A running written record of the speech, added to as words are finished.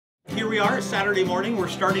here we are, Saturday morning. We're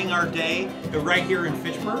starting our day right here in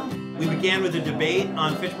Fitchburg. We began with a debate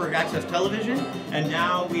on Fitchburg Access Television, and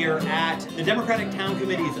now we are at the Democratic Town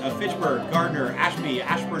Committees of Fitchburg, Gardner, Ashby,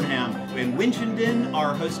 Ashburnham, and Winchendon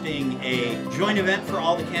are hosting a joint event for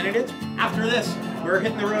all the candidates. After this, we're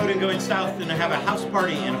hitting the road and going south and have a house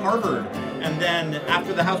party in Harvard. And then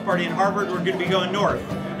after the house party in Harvard, we're going to be going north.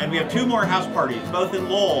 And we have two more house parties, both in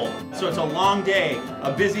Lowell. So it's a long day,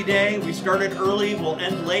 a busy day. We started early, we'll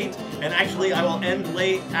end late. And actually, I will end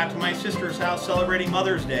late at my sister's house celebrating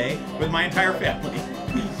Mother's Day with my entire family.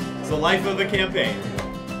 It's the life of the campaign.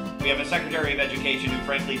 We have a Secretary of Education who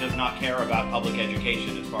frankly does not care about public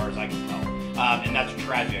education as far as I can tell. And that's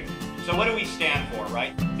tragic. So what do we stand for,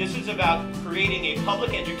 right? This is about creating a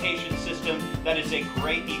public education system that is a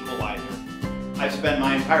great equalizer. I've spent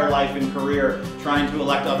my entire life and career trying to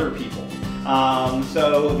elect other people.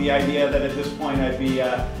 So the idea that at this point I'd be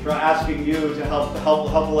asking you to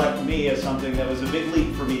help elect me is something that was a big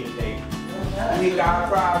leap for me to take. We got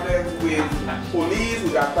problems with police,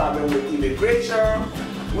 we got problems with immigration,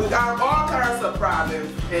 we got all kinds of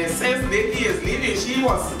problems. And since Nikki is leaving, she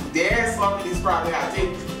was there solving these problems. I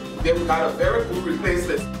think that we got a very good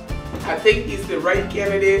replacement. I think he's the right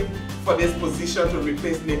candidate for this position to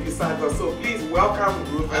replace Nikki Santos. So please welcome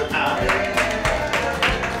Rufus.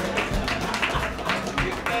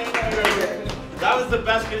 That was the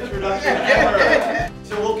best introduction ever.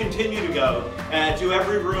 So we'll continue to go to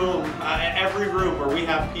every room where we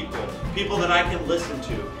have people that I can listen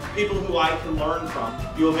to, people who I can learn from.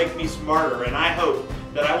 You will make me smarter, and I hope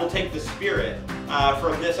that I will take the spirit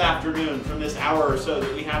from this afternoon, from this hour or so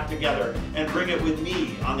that we have together, and bring it with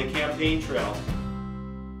me on the campaign trail.